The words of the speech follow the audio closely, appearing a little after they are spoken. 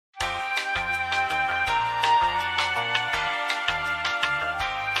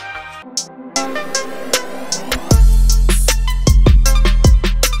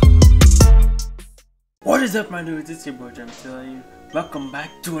What is up, my dudes? It's your boy Jam telling you. Welcome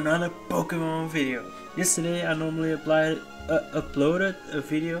back to another Pokemon video. Yesterday I normally uploaded a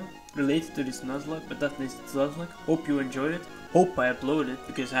video related to this Nuzlocke, but that is Nuzlocke. Hope you enjoyed it. Hope I uploaded it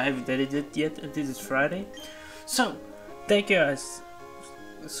because I haven't edited it yet and this is Friday. So, thank you guys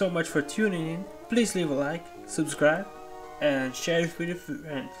so much for tuning in. Please leave a like, subscribe and share it with your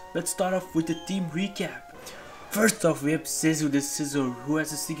friends. Let's start off with the team recap. First off, we have Sizzle the Scissor, who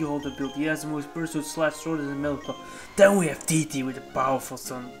has a Sticky Hold ability. He has the most versatile Slash Sword and Melpa. Then we have TT with a powerful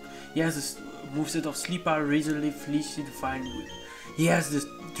Sun. He has the moveset of Sleep Out, Razor Leaf, Leashy, Divine Wood. He has the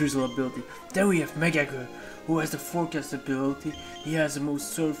Drizzle ability. Then we have Megagirl, who has the Forecast ability. He has the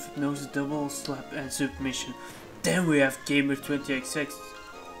most Surf, Hypnosis, Double Slap and Submission. Then we have Gamer20XX,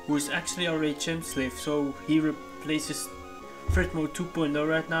 who is actually already Champ Slave, so he replaces Threat Mode 2.0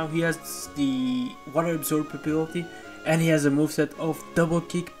 right now. He has the Water Absorb ability and he has a moveset of Double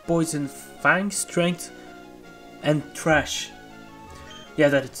Kick, Poison, Fang, Strength and Trash. Yeah,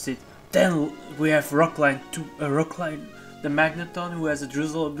 that's it. Then we have Rockline, the Magneton, who has a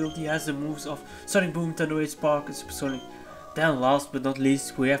Drizzle ability. He has the moves of Sonic Boom, Thunder Wave, Spark and Supersonic. Then last but not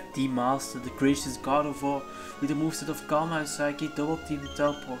least we have the Master, the Gracious God of War, with the moveset of Calm and Psychic, Double Team,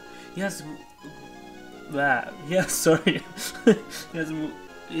 Teleport. He has sorry.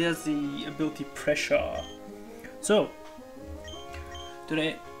 he has the ability Pressure. So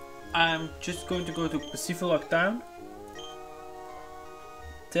today I'm just going to go to Pacific Lockdown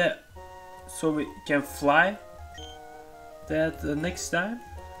there, so we can fly that the next time.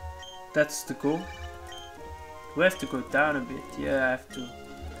 That's the goal. We have to go down a bit. Yeah, I have to.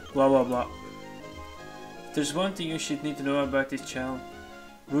 Blah blah blah. There's one thing you should need to know about this channel.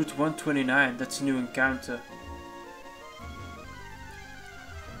 Route 129, that's a new encounter.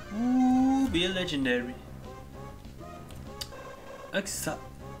 Ooh, be a legendary. Xato?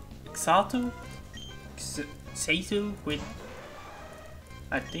 Wait.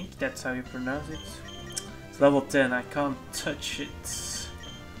 I think that's how you pronounce it. It's level 10, I can't touch it.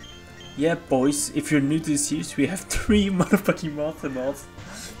 Yeah, boys, if you're new to the series, we have 3 motherfucking Master Balls.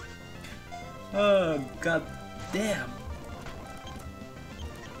 Oh, god damn.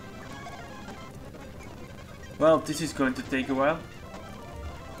 Well, this is going to take a while.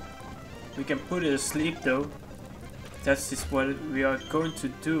 We can put it asleep though. That's just what we are going to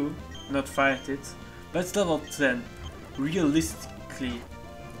do, not fight it. But it's level 10, realistically.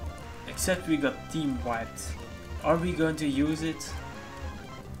 Except we got team wiped. Are we going to use it?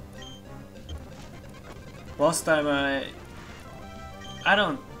 Last time I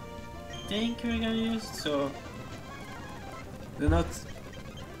don't think we're gonna use it, so do not.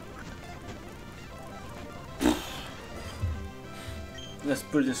 Let's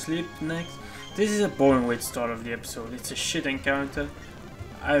put it to sleep next. This is a boring way to start off the episode. It's a shit encounter.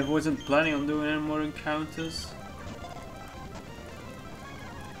 I wasn't planning on doing any more encounters.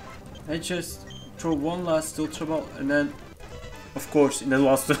 I just throw one last Still Trouble and then, of course, in the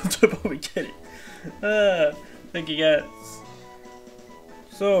last Still Trouble we get it. Thank you guys.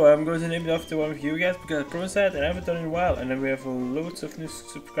 So I'm going to name it after one of you guys because I promised that and I haven't done it in a while. And then we have loads of new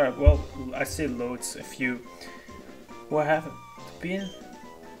subscribers. Well, I say loads, a few. What happened? Been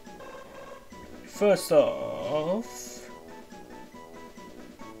first off,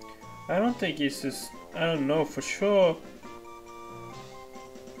 I don't think he's just, I don't know for sure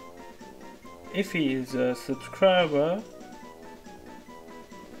if he is a subscriber.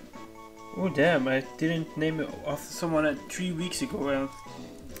 Oh damn, I didn't name it after someone 3 weeks ago. Well,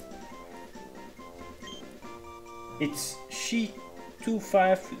 it's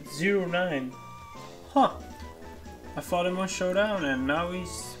She2509. Huh. I fought him on Showdown and now he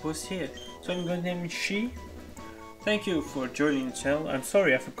was here. So I'm going to name him She. Thank you for joining the channel. I'm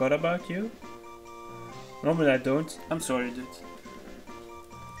sorry I forgot about you. Normally I don't. I'm sorry, dude.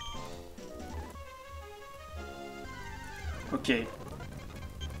 Okay.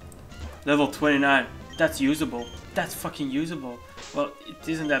 Level 29. That's usable. That's fucking usable. Well, it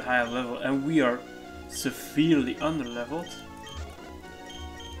isn't that high a level and we are severely under leveled.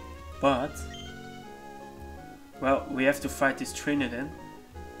 But well, we have to fight this trainer then.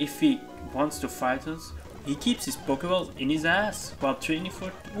 If he wants to fight us, he keeps his Pokeballs in his ass while training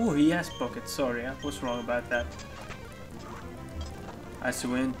for. Oh, he has pockets. Sorry, I was wrong about that. Icy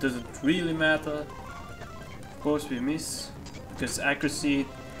Wind doesn't really matter. Of course, we miss because accuracy.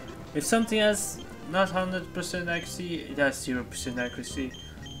 If something has not 100% accuracy, it has 0% accuracy.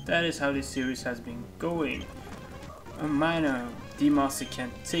 That is how this series has been going. A minor D-Master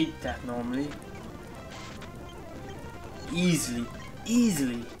can't take that normally. Easily.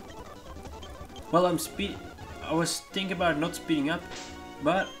 Well, I was thinking about not speeding up,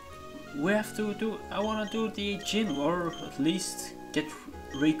 but we have to do. I want to do the gym, or at least get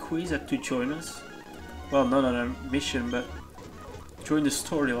Rayquaza to join us. Well, not on a mission, but join the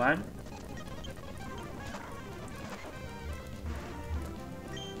storyline.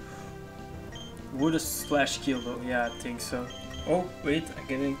 Would a slash kill though? Yeah, I think so. Oh wait, I'm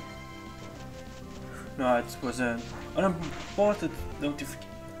getting. No, it was an unimportant notification.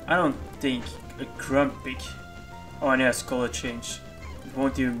 I don't think a Grumpig. Oh, and yes, color change. It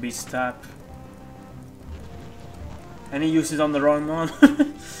won't even be stab. And he used it on the wrong one.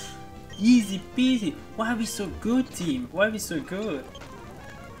 Easy peasy. Why are we so good, team? Why are we so good?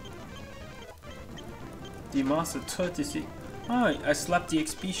 The master 36. Oh, I slapped the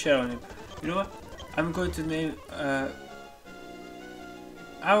XP share on him. You know what? I'm going to name.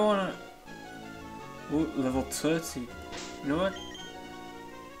 I wanna. Ooh, level 30. You know what?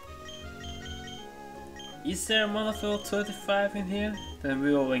 Is there a mon of level 35 in here? Then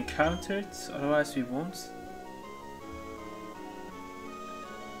we will encounter it, otherwise we won't.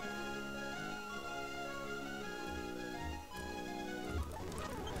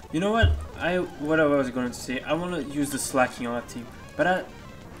 You know what? What I was going to say, I want to use the slacking on our team, but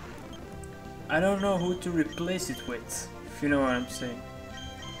I don't know who to replace it with, if you know what I'm saying.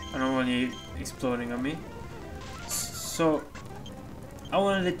 I don't want you exploding on me. So I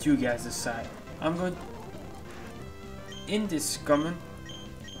want to let you guys decide. I'm going in this comment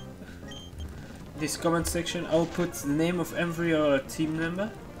section. I'll put the name of every other team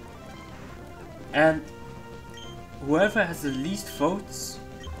member, and whoever has the least votes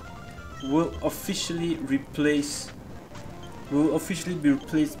will officially be replaced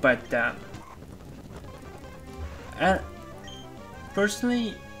by Dan. And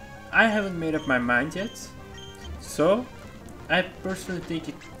personally, I haven't made up my mind yet, so I personally think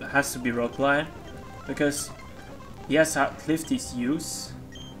it has to be Rockline, because he has outlived his use.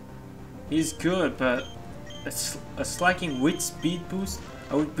 He's good, but a slacking with speed boost,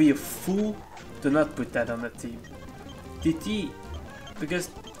 I would be a fool to not put that on the team. DT,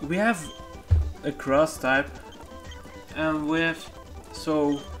 because we have a grass type, and we have,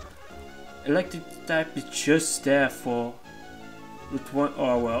 so electric type is just there for with one.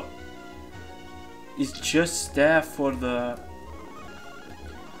 Oh well, it's just there for the.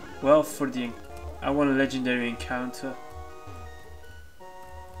 Well, for the. I want a legendary encounter.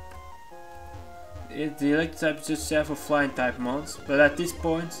 The electric type is just there for flying type mons, but at this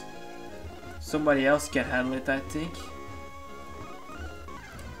point, somebody else can handle it, I think.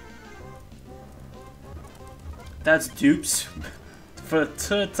 That's dupes. For the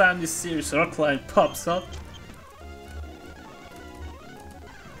third time this series, Rockline pops up.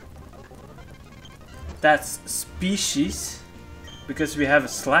 That's species, because we have a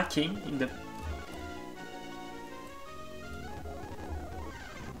slacking in the.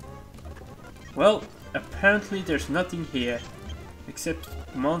 Well, apparently there's nothing here, except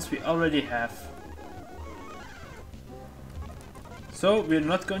mons we already have. So we're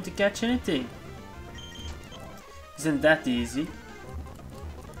not going to catch anything. Isn't that easy?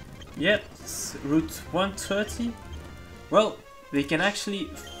 Yep, it's route 130. Well, we can actually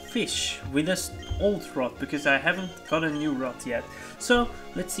fish with this old rod, because I haven't got a new rod yet. So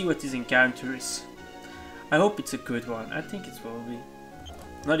let's see what this encounter is. I hope it's a good one. I think it will be.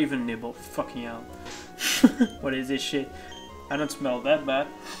 Not even nibble. Fucking hell. What is this shit? I don't smell that bad.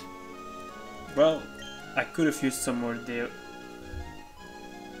 Well, I could have used some more there.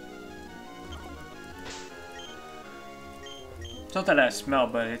 It's not that I smell,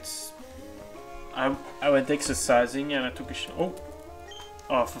 but it's. I went exercising and I took a shower.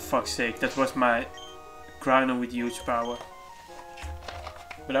 Oh, for fuck's sake! That was my grinder with huge power.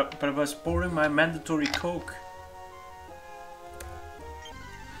 But I was pouring my mandatory Coke.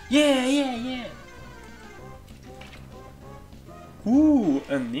 Yeah! Ooh,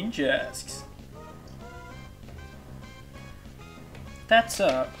 a Ninjask. That's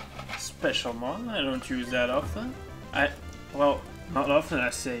a special mon. I don't use that often. Well, not often I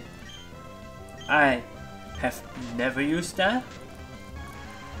say. I have never used that.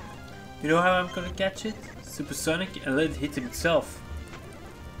 You know how I'm gonna catch it? Supersonic and let it hit himself.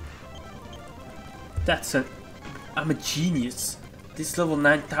 I'm a genius. This level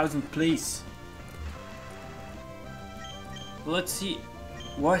 9000 please. Let's see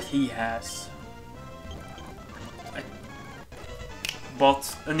what he has. I bought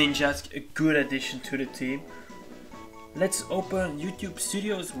a Ninjask, a good addition to the team. Let's open YouTube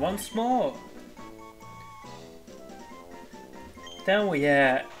Studios once more. Then we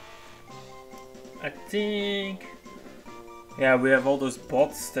have, I think, yeah, we have all those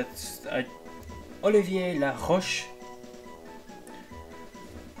bots that Olivier La Roche.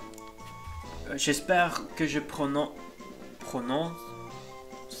 J'espère que je prononce...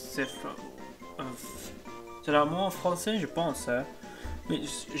 C'est le mot en français, je pense. Hein. Mais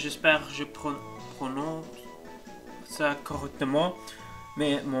j'espère que je prononce ça correctement.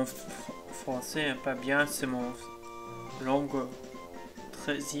 Mais mon français n'est pas bien, c'est mon langue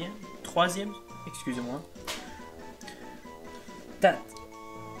 3e, excusez-moi. That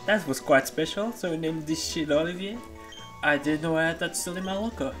was quite special, so I named this shit Olivier. I didn't know I had that still in my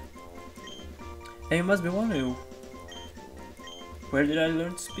locker. And you must be wondering, where did I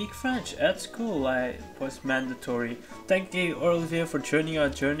learn to speak French? At school, it was mandatory. Thank you Olivier for joining our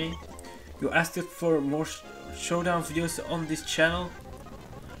journey. You asked it for more showdown videos on this channel.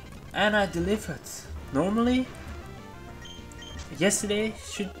 And I delivered. Normally, yesterday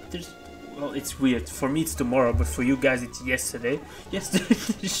well, it's weird. For me it's tomorrow, but for you guys it's yesterday. Yesterday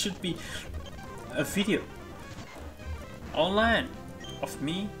there should be a video online of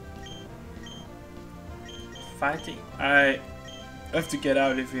me fighting. I have to get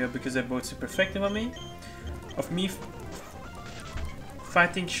out of here because they're both super effective on me. Of me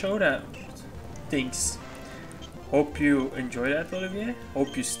fighting showdown things. Hope you enjoy that, Olivier.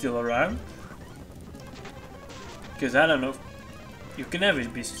 Hope you're still around. Because I don't know. You can never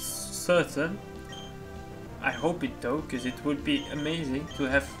be certain. I hope it though, because it would be amazing to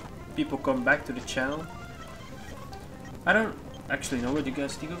have people come back to the channel. I don't actually know what you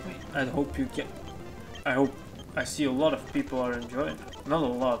guys think of me. I hope you get. I hope I see a lot of people are enjoying. Not a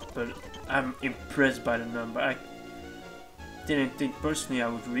lot, but I'm impressed by the number. I didn't think personally I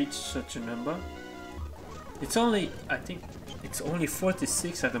would reach such a number. It's only, I think it's only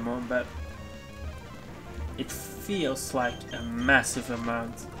 46 at the moment, but it feels like a massive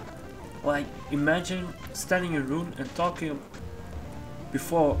amount. Like, imagine standing in a room and talking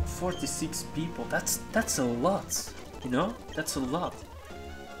before 46 people. That's a lot, you know? That's a lot.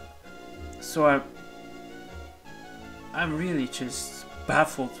 So I'm really just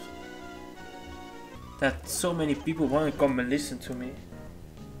baffled that so many people want to come and listen to me.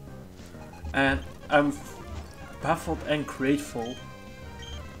 And I'm baffled and grateful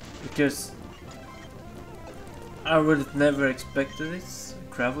because I would have never expected it.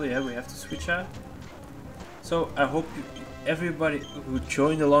 Gravel, yeah, we have to switch out. So I hope everybody who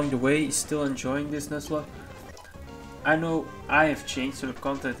joined along the way is still enjoying this Nuzlocke. I know I have changed, so the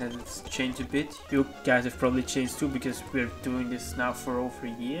content has changed a bit. You guys have probably changed too because we're doing this now for over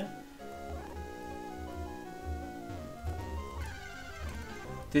a year.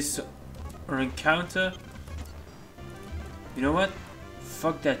 This our encounter. You know what?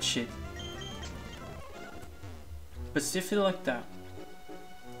 Fuck that shit. But if you like that,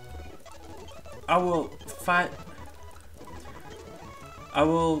 I will fight. I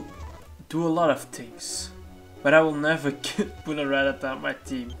will do a lot of things, but I will never put a rat on my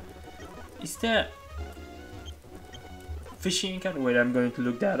team. Is there fishing encounter? Wait, I'm going to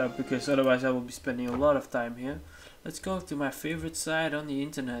look that up because otherwise I will be spending a lot of time here. Let's go to my favorite site on the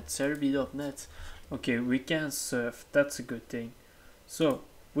internet, serbi.net. Okay, we can surf, that's a good thing. So,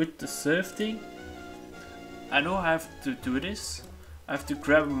 with the surf thing, I know I have to do this. I have to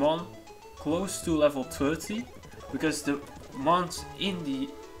grab a mon close to level 30, because the mons in the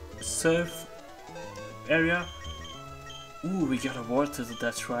surf area... Ooh, we got a water,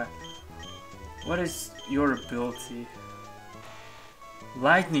 that's right. What is your ability?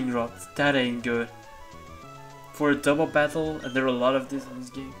 Lightning rod, that ain't good. For a double battle, and there are a lot of this in this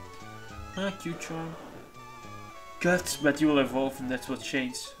game. Cute charm. Guts, but you will evolve and that's what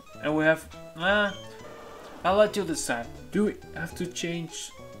changed. And we have... I'll let you decide. Do we have to change...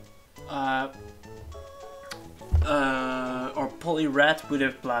 or Polyrat with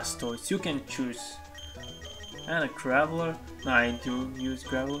a Blastoise? You can choose. And a Graveler. No, I do use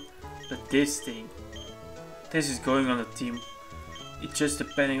Graveler. But this thing... This is going on the team. It's just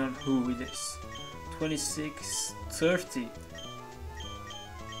depending on who it is. 26, 30.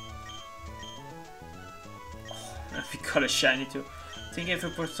 We got a shiny too. I think if we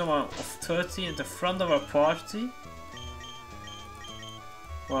put someone of 30 in the front of our party,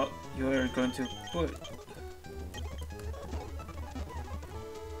 well, you are going to put.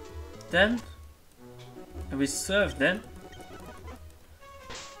 Then, and we serve then.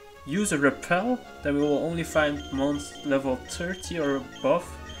 Use a repel, then we will only find mons level 30 or above,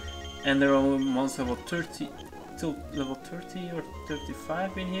 and there are only mons level 30 till level 30 or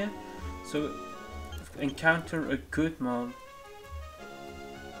 35 in here. So encounter a good mon,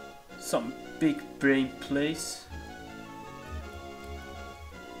 some big brain place.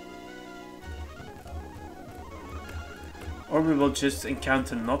 Or we will just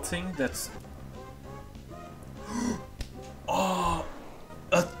encounter nothing. That's oh,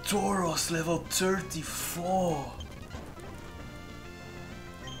 a Toro. Tauros level 34.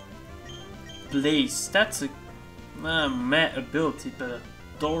 Blaze, that's a meh ability, but a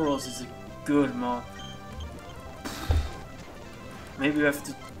Tauros is a good mod. Maybe we have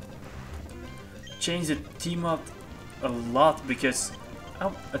to change the team up a lot because a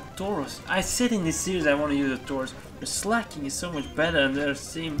Tauros. I said in this series I want to use a Tauros. The slacking is so much better, and they're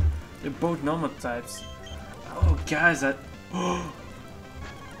both normal types. Oh, guys,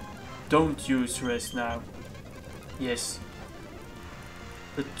 don't use rest now. Yes,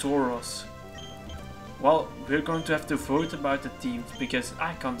 the Tauros. Well, we're going to have to vote about the teams because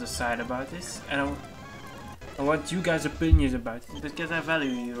I can't decide about this, and I want you guys' opinions about it because I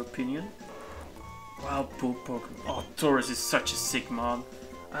value your opinion. Wow, pool Pokemon. Oh, Tauros is such a sick mod.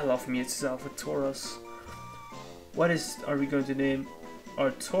 I love me itself a Tauros. What are we going to name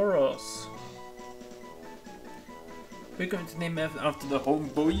our Tauros? We're going to name it after the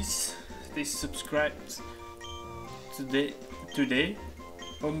homeboys. They subscribed today.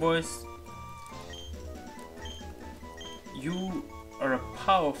 Homeboys, you are a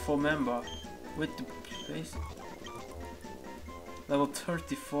powerful member with the place. Level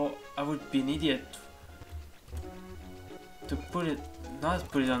 34. I would be an idiot to not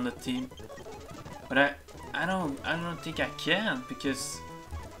put it on the team, but I don't think I can because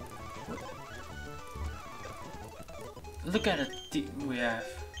look at the team we have.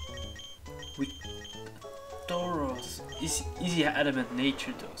 Tauros is easy adamant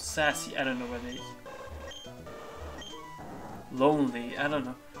nature though, sassy, I don't know what it is. Lonely, I don't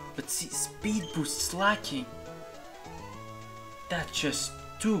know, but see, speed boost slacking. That's just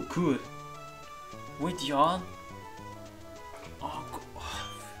too good. With Yawn.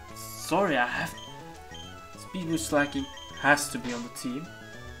 Sorry, I have. Speed boost slacking has to be on the team.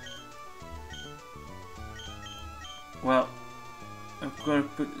 Well,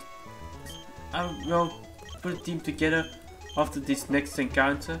 I'll put a team together after this next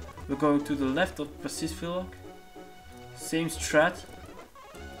encounter. We're going to the left of Pacific. Same strat.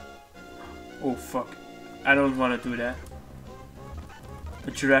 Oh fuck. I don't want to do that.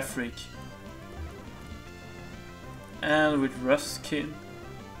 A Giraffe Freak. And with Rough Skin.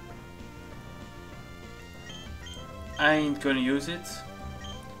 I ain't gonna use it.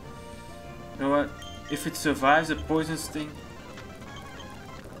 You know what? If it survives a poison sting.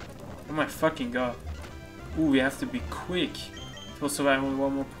 Oh my fucking god. Ooh, we have to be quick. It will survive on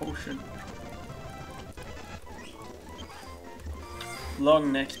one more potion.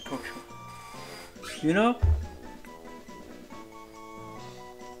 Long necked Pokemon. You know?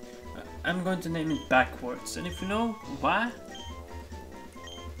 I'm going to name it backwards. And if you know why?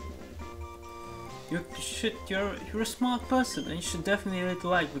 You're a smart person and you should definitely rate the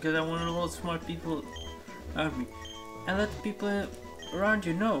like because I want a lot of smart people around me. And let the people around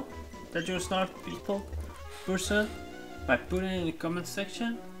you know that you're a smart person by putting it in the comment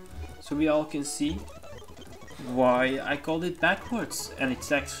section so we all can see why I called it backwards. And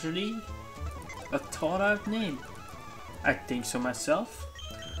it's actually a thought out name. I think so myself.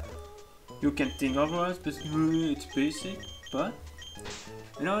 You can think otherwise, but it's basic. But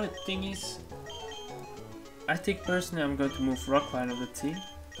you know the thing is, I think personally I'm going to move Rockline of the team.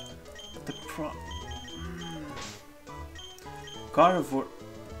 Carnivore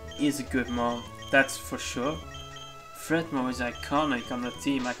is a good mod, that's for sure. Fretmo is iconic on the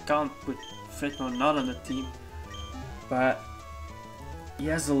team. I can't put Fretmo not on the team, but he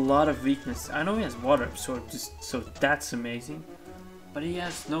has a lot of weakness. I know he has water absorb, so that's amazing. But he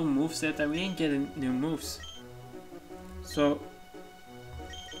has no moveset and we ain't getting new moves. So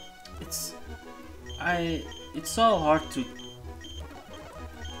it's all hard to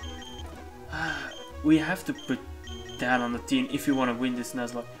we have to put that on the team if you want to win this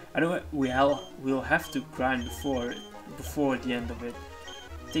Nuzlocke. I know we'll have to grind before the end of it.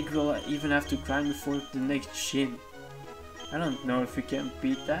 I think we'll even have to grind before the next gym. I don't know if we can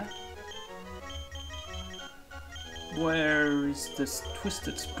beat that. Where is this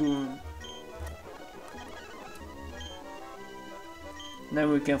Twisted Spoon?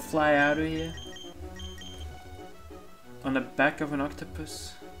 Then we can fly out of here. On the back of an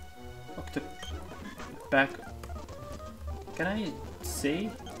octopus. Back. Can I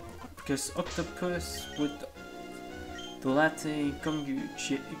say? Because octopus with the Latin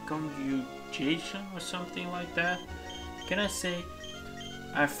conjugation or something like that. Can I say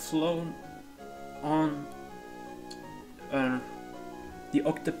I've flown on the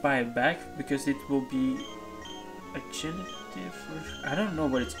octopi back because it will be a genitive or I don't know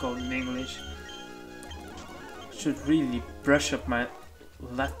what it's called in English. Should really brush up my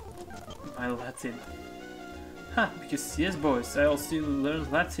Latin. Ha, because yes boys, I also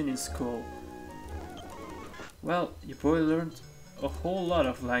learned Latin in school. Well, your boy learned a whole lot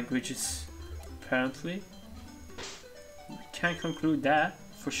of languages, apparently. We can't conclude that,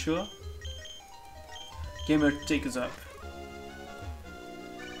 for sure. Gamer, take us up.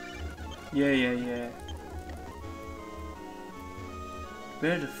 Yeah.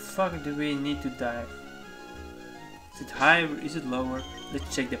 Where the fuck do we need to dive? Is it higher? Is it lower?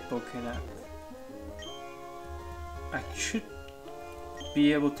 Let's check the Pokémon app. I should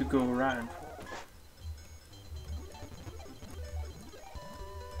be able to go around.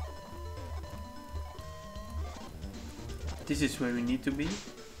 This is where we need to be.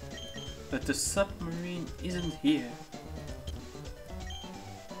 But the submarine isn't here.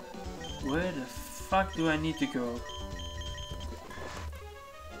 Where the fuck do I need to go?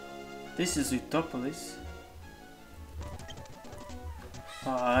 This is Utopolis.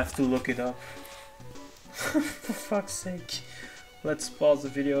 Oh, I have to look it up. For fuck's sake. Let's pause the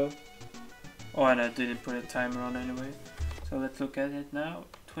video. Oh, and I didn't put a timer on anyway. So let's look at it now.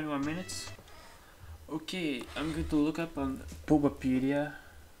 21 minutes. Okay, I'm going to look up on Bobapedia.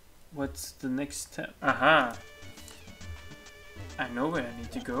 What's the next step? Aha! I know where I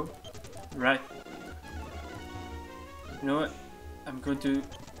need to go. Right. You know what? I'm going to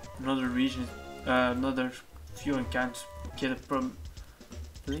another region, another few encounters, get it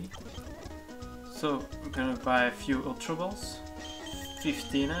probably. So I'm gonna buy a few Ultra Balls.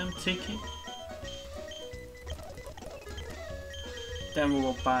 15 I'm taking. Then we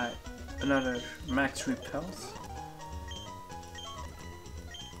will buy another Max Repels.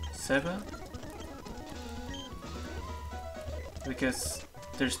 7. Because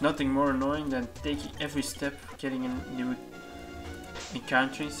there's nothing more annoying than taking every step, getting a new,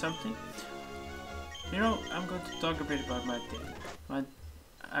 encountering something. You know, I'm going to talk a bit about my day.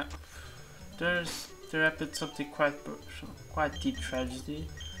 There happened something quite deep tragedy,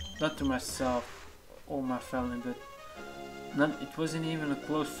 not to myself or my family, but it wasn't even a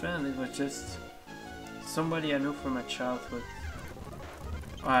close friend. It was just somebody I knew from my childhood.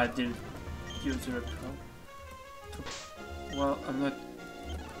 Oh, I didn't use a repel. Well,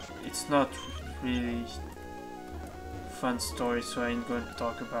 it's not really fun story, so I ain't going to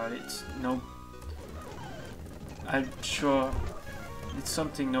talk about it. No, I'm sure it's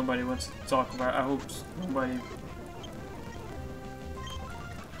something nobody wants to talk about. I hope nobody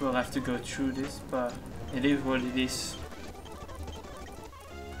will have to go through this, but it is what it is.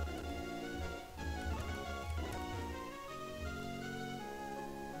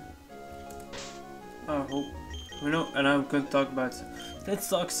 I hope, you know, and I'm going to talk about, let's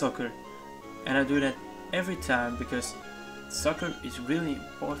talk soccer. And I do that every time because soccer is really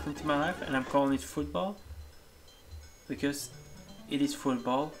important in my life, and I'm calling it football because it is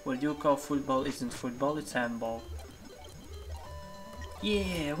football. What you call football isn't football, it's handball.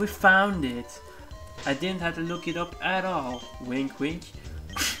 Yeah, we found it. I didn't have to look it up at all. Wink wink.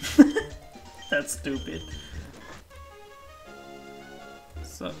 That's stupid.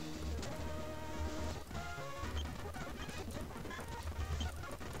 So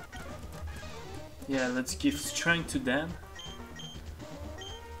yeah, let's give strength to them.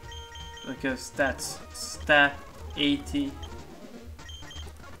 Because that's stat 80.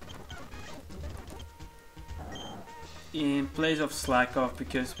 In place of slack off,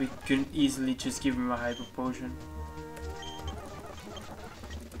 because we couldn't easily just give him a hyper potion.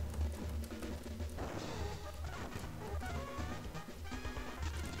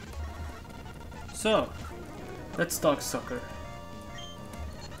 So, let's talk soccer.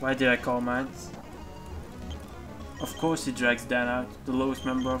 Why did I call mines? Of course he drags Dan out, the lowest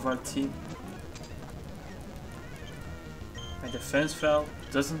member of our team. My defense fell,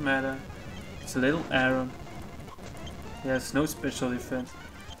 doesn't matter. It's a little Aaron. He has no special defense.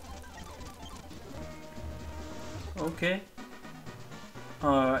 Okay.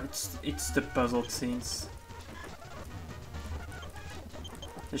 It's the puzzle scenes.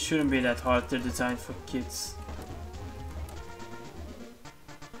 They shouldn't be that hard, they're designed for kids.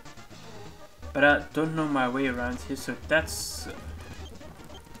 But I don't know my way around here, so that's...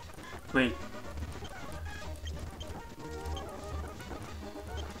 Wait.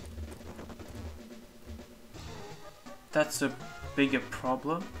 That's a bigger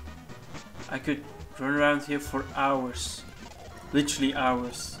problem. I could run around here for hours. Literally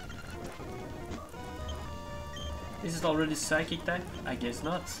hours. Is it already psychic type? I guess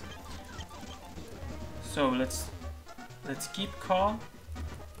not. So let's keep calm.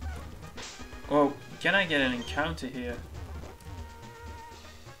 Oh, can I get an encounter here?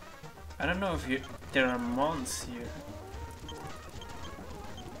 I don't know if there are mons here.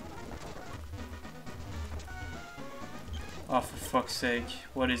 Oh, for fuck's sake,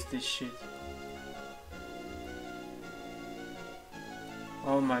 what is this shit?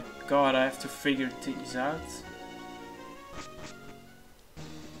 Oh my god, I have to figure things out.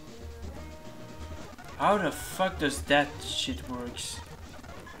 How the fuck does that shit works?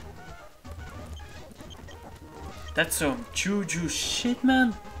 That's some juju shit,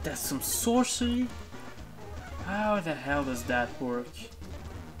 man. That's some sorcery. How the hell does that work?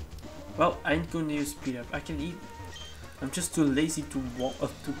 Well, I ain't gonna use speed up. I can eat. I'm just too lazy to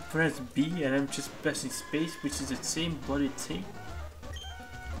press B, and I'm just pressing space, which is the same bloody thing.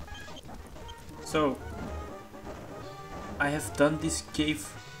 So, I have done this cave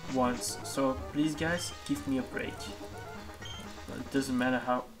once, so please guys, give me a break. It doesn't matter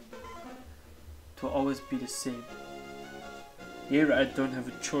how. It will always be the same. Here I don't have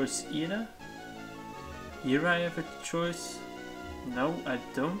a choice either. Here I have a choice. No, I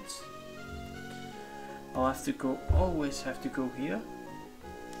don't. I'll have to go, always have to go here.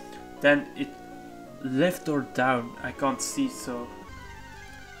 Then it left or down, I can't see, so.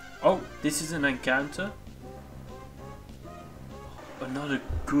 Oh, this is an encounter. Another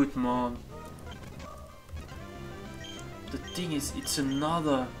good mon. The thing is, it's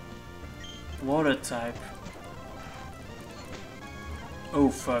another water type. Oh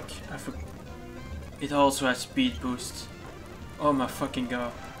fuck, I forgot. It also has speed boost. Oh my fucking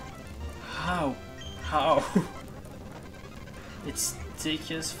god. How? How? It's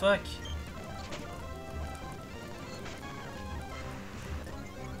sticky as fuck.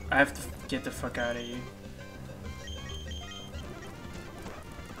 I have to get the fuck out of here.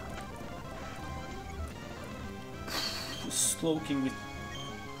 Sloking with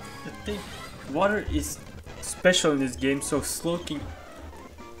the thing. Water is special in this game, so sloking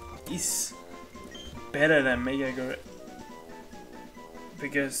is better than Mega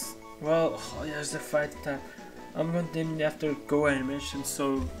because, well, oh, there's the fight time. I'm going to name it after Go animation,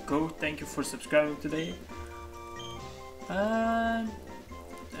 so Go, thank you for subscribing today. And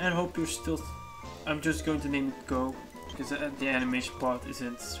hope you're still. I'm just going to name it Go because the animation part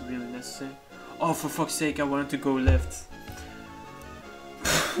isn't really necessary. Oh, for fuck's sake, I wanted to go left.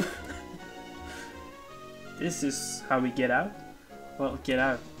 This is how we get out. Well, get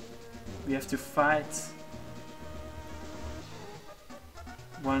out. We have to fight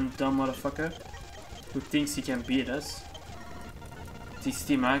one dumb motherfucker who thinks he can beat us. This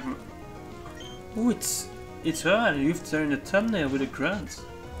Team Magma. Oh, it's her, and you've turned the thumbnail with a grunt.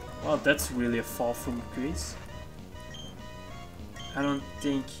 Well, that's really a fall from grace. I don't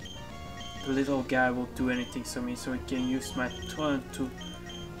think the little guy will do anything to me, so I can use my turn to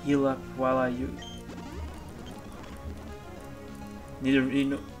heal up while I use.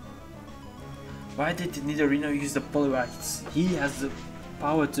 Nidorino. Why did Nidorino use the Poliwag? He has the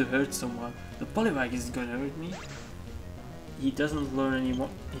power to hurt someone. The Poliwag isn't gonna hurt me. He doesn't learn any more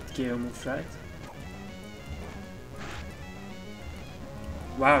hit KO moves, right?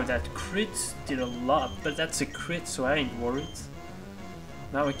 Wow, that crit did a lot, but that's a crit, so I ain't worried.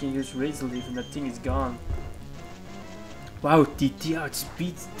 Now I can use Razor Leaf and that thing is gone. Wow, DT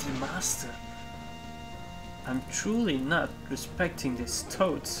outspeeds the Master. I'm truly not respecting this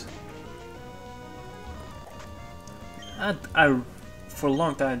Toad. For a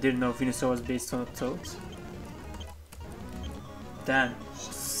long time I didn't know Venusaur was based on a Toad. Damn,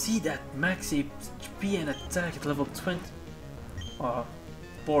 see that max HP and attack at level 20. Oh,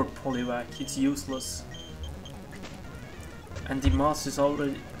 poor Poliwag, it's useless. And the Moss is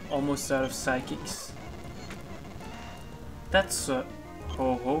already almost out of psychics. That's a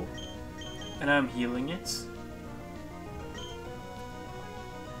Ho-Ho, and I'm healing it.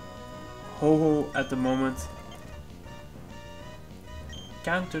 Ho-Ho at the moment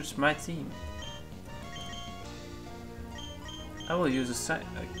counters my team. I will use a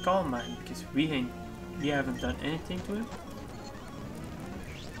Calm Mind because we haven't done anything to him.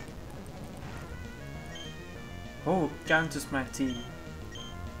 Oh, counters my team.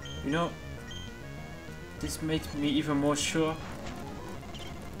 You know, this makes me even more sure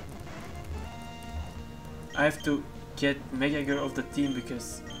I have to get Mega Girl off the team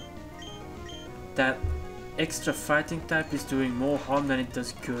because that extra fighting type is doing more harm than it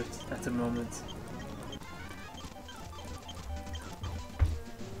does good at the moment.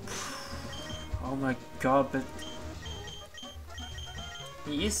 Oh my god, but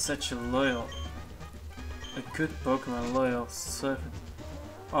he is such a good Pokemon loyal servant.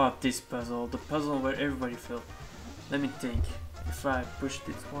 Oh, this puzzle, the puzzle where everybody fell. Let me think. If I push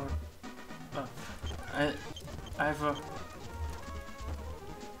this one, I have a.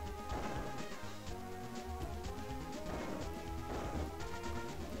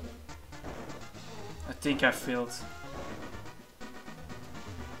 I think I failed.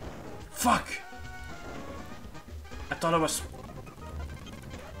 Fuck! I thought I was...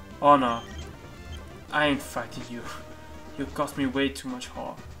 Oh no. I ain't fighting you. You cost me way too much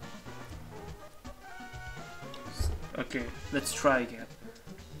harm. Okay, let's try again.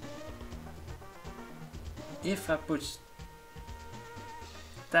 If I push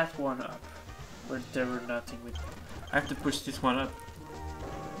that one up, where there were nothing with... I have to push this one up.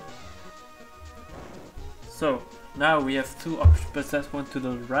 So, now we have two options, but that one to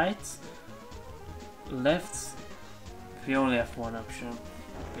the right, left, we only have one option,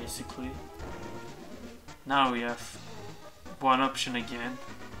 basically. Now we have one option again.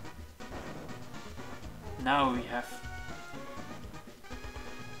 Now we have...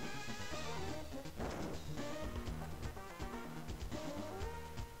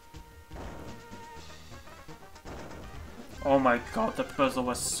 Oh my god, the puzzle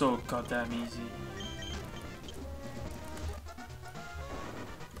was so goddamn easy.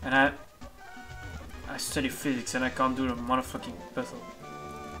 And I study physics and I can't do the motherfucking puzzle.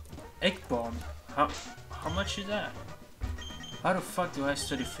 Egg bomb? How much is that? How the fuck do I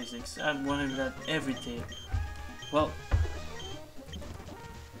study physics? I'm wondering that every day. Well,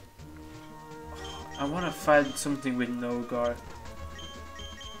 I wanna find something with no guard.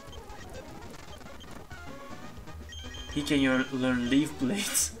 He can learn leaf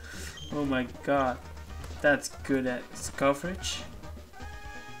blades. Oh my god, that's good at coverage.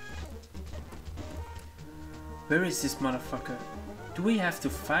 Where is this motherfucker? Do we have to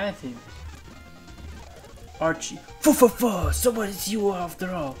fight him? Archie. So what is you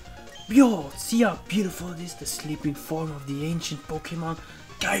after all? Behold, see how beautiful it is, the sleeping form of the ancient Pokémon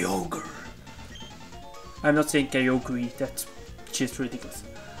Kyogre. I'm not saying Kyogre, that's just ridiculous.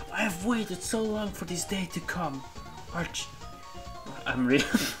 I have waited so long for this day to come. Archie. I'm real.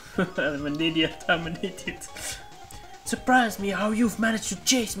 I'm an idiot. Surprised me how you've managed to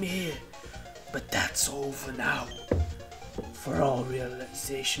chase me here. But that's over now. For all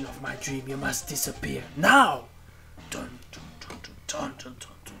realization of my dream, you must disappear now. Dun, dun, dun, dun, dun,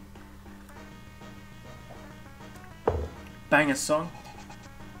 dun, dun. Bang a song.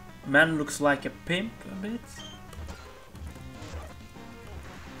 Man looks like a pimp a bit.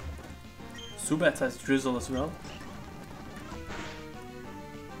 Zubat has drizzle as well.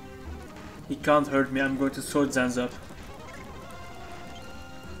 He can't hurt me. I'm going to Sword Dance up.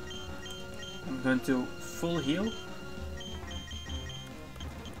 I'm going to full heal.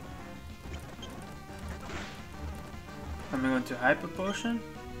 I'm going to Hyper Potion.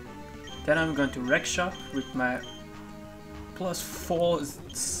 Then I'm going to Wreck Shop with my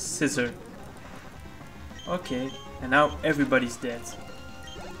 +4 scissor. Okay, and now everybody's dead.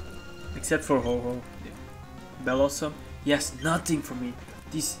 Except for Ho-Ho. Bellossom. Yes, nothing for me.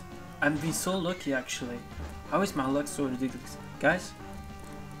 I'm being so lucky actually. How is my luck so ridiculous? Guys,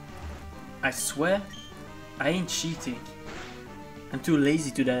 I swear, I ain't cheating. I'm too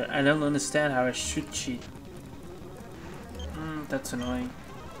lazy to that. I don't understand how I should cheat. That's annoying.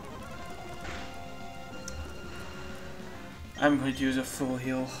 I'm going to use a full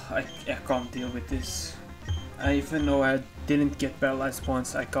heal. I can't deal with this. Even though I didn't get paralyzed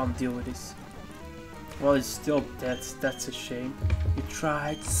once, I can't deal with this. Well, he's still dead. That's a shame. You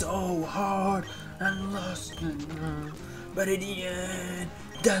tried so hard and lost, but in the end,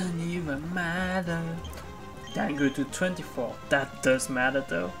 doesn't even matter. Then go to 24. That does matter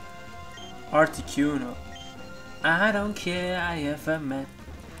though. Articuno. I don't care, I ever met.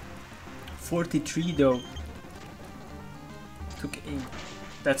 43 though. Took aim.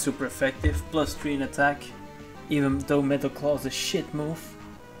 That's super effective. +3 in attack. Even though Metal Claw is a shit move.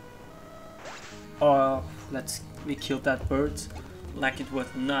 Oh, we killed that bird like it was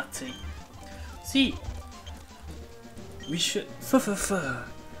nothing. See, we should.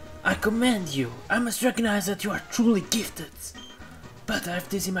 I commend you. I must recognize that you are truly gifted. But I have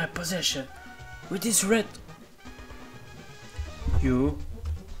this in my possession. With this red. You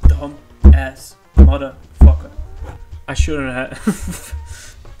dumb ass motherfucker. I shouldn't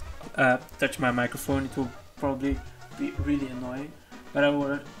have touched my microphone. It will probably be really annoying. But I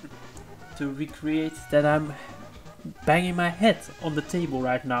wanted to recreate that I'm banging my head on the table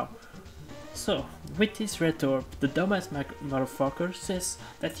right now. So, with this red orb, the dumbass motherfucker says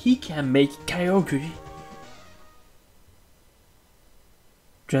that he can make Kyogre.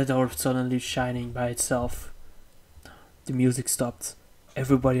 Red orb suddenly shining by itself. The music stopped.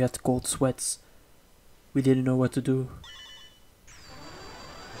 Everybody had cold sweats. We didn't know what to do.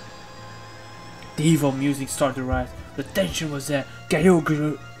 The evil music started to rise. The tension was there.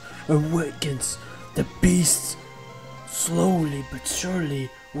 Kyogre awakens. The beast slowly but surely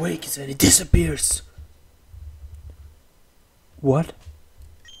awakens and it disappears. What?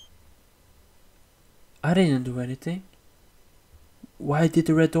 I didn't do anything. Why did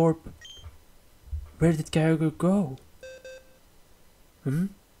the red orb? Where did Kyogre go?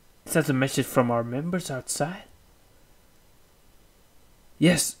 Is that a message from our members outside?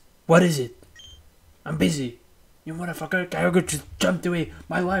 Yes, what is it? I'm busy. You motherfucker, Kyogre just jumped away.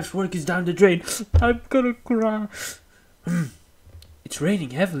 My life's work is down the drain. I'm gonna cry. It's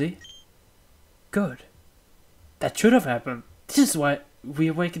raining heavily. Good. That should have happened. This is why we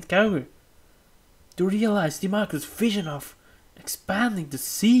awakened Kyogre. To realize Dimaco's vision of expanding the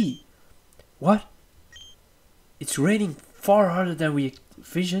sea. What? It's raining far harder than we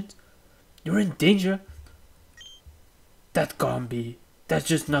envisioned. You're in danger. That can't be. That's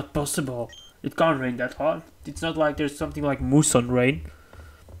just not possible. It can't rain that hard. It's not like there's something like muson rain.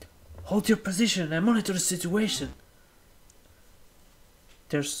 Hold your position and monitor the situation.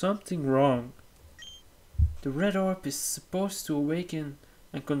 There's something wrong. The red orb is supposed to awaken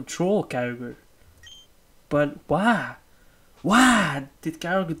and control Kyogre. But why? Why did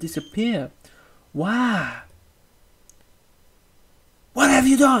Kyogre disappear? Why? What have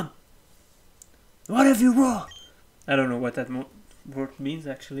you done? What have you wrought? I don't know what that word means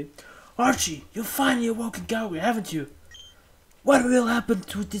actually. Archie, you finally awoken Kyogre, haven't you? What will happen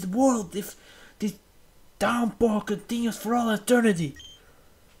to this world if this downpour continues for all eternity?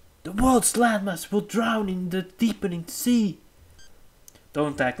 The world's landmass will drown in the deepening sea.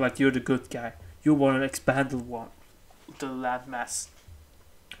 Don't act like you're the good guy. You want to expand the landmass.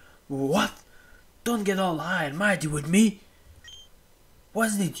 What? Don't get all high and mighty with me.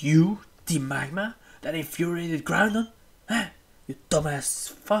 Wasn't it you, the magma, that infuriated Groundon? Huh? You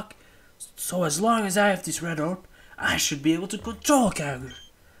dumbass fuck. So as long as I have this red orb, I should be able to control Kyogre.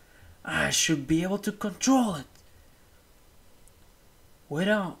 I should be able to control it. We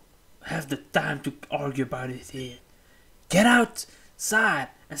don't have the time to argue about it here. Get outside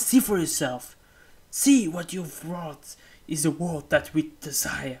and see for yourself. See what you've wrought is the world that we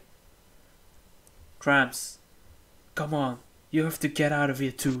desire. Tramps, come on, you have to get out of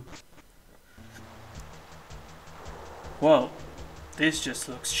here too. Well, this just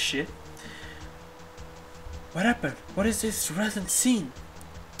looks shit. What happened? What is this recent scene?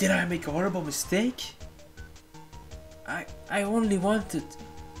 Did I make a horrible mistake? I only wanted...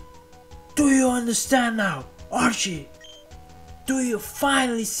 Do you understand now, Archie? Do you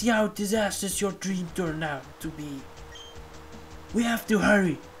finally see how disastrous your dream turned out to be? We have to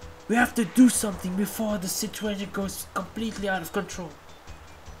hurry. We have to do something before the situation goes completely out of control.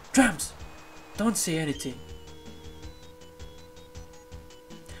 Tramps, don't say anything.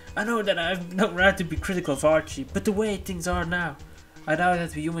 I know that I have no right to be critical of Archie, but the way things are now, I doubt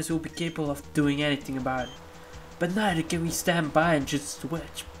that we humans will be capable of doing anything about it. But neither can we stand by and just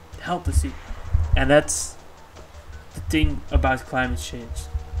watch helplessly. And that's the thing about climate change.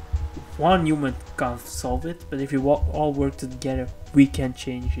 One human can't solve it, but if we all work together, we can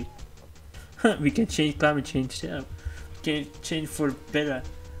change it. We can change climate change, yeah. We can change for the better.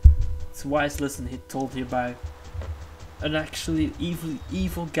 It's a wise lesson told here by an actually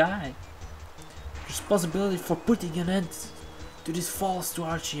evil guy. Responsibility for putting an end to this falls to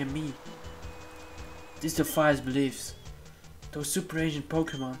Archie and me. This defies beliefs. Those super ancient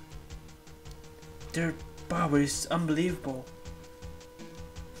Pokémon, their power is unbelievable.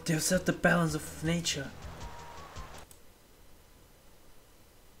 They've set the balance of nature.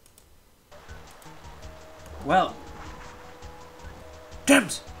 Well,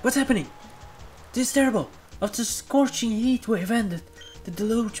 Drums, what's happening? This is terrible. After the scorching heat wave ended, the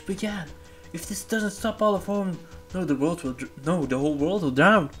deluge began. If this doesn't stop all of home, the whole world will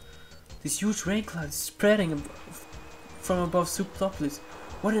drown. This huge rain cloud is spreading from above Subtopolis.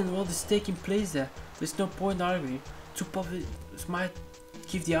 What in the world is taking place there? There's no point arguing. Subtopolis might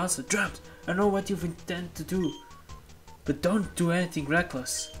give the answer. Drums, I know what you intend to do, but don't do anything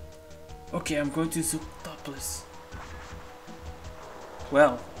reckless. Okay, I'm going to Subtopolis.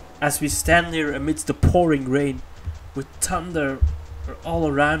 Well, as we stand here amidst the pouring rain, with thunder all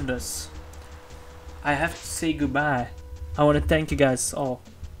around us, I have to say goodbye. I want to thank you guys all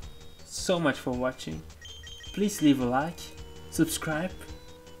so much for watching. Please leave a like, subscribe,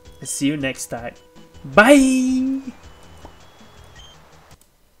 and see you next time. Bye!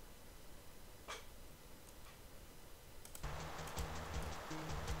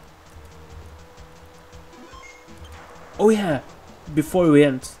 Oh yeah, before we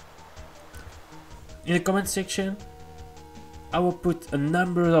end, in the comment section I will put a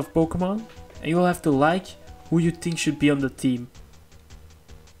number of Pokemon and you will have to like who you think should be on the team.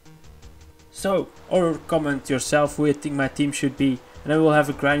 So, or comment yourself who you think my team should be, and I will have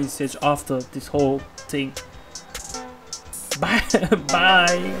a grinding stage after this whole thing. Bye!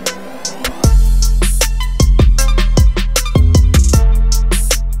 Bye!